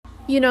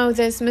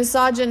this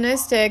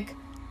misogynistic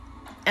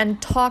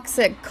and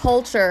toxic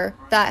culture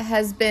that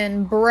has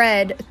been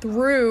bred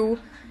through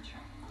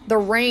the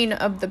reign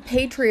of the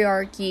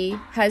patriarchy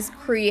has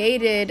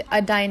created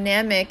a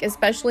dynamic,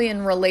 especially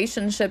in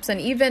relationships and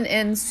even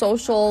in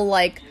social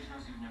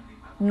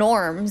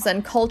norms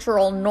and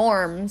cultural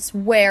norms,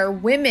 where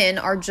women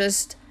are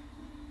just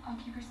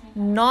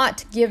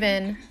not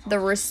given the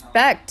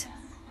respect,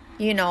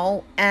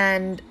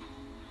 and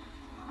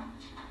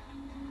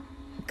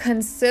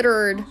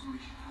considered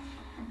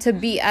to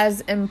be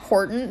as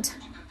important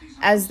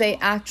as they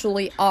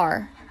actually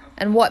are.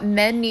 And what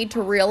men need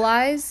to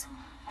realize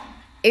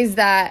is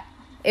that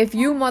if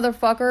you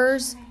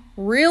motherfuckers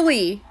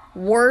really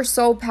were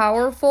so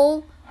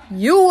powerful,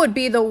 you would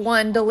be the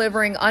one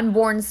delivering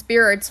unborn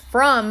spirits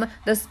from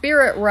the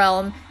spirit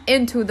realm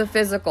into the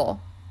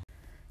physical.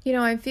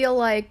 I feel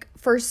like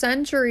for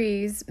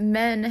centuries,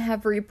 men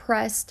have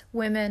repressed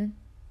women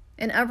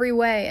in every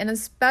way, and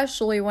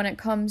especially when it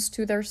comes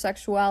to their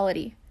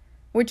sexuality,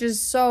 which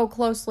is so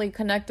closely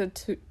connected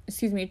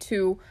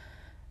to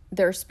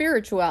their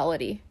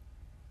spirituality.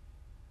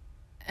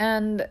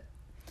 And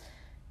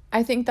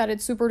I think that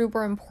it's super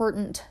duper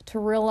important to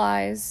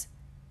realize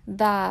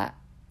that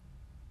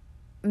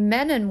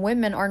men and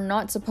women are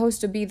not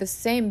supposed to be the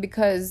same,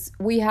 because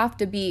we have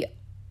to be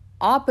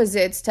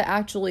opposites to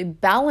actually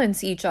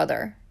balance each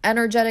other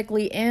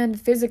energetically and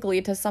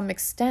physically to some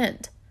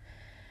extent.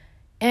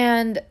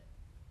 And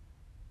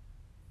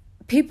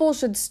people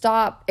should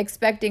stop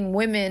expecting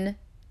women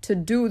to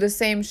do the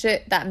same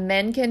shit that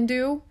men can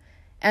do,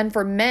 and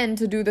for men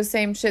to do the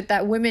same shit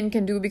that women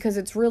can do, because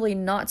it's really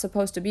not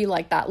supposed to be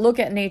like that. Look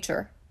at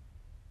nature.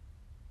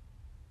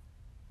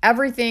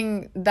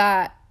 Everything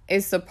that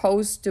is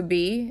supposed to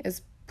be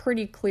is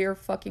pretty clear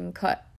fucking cut.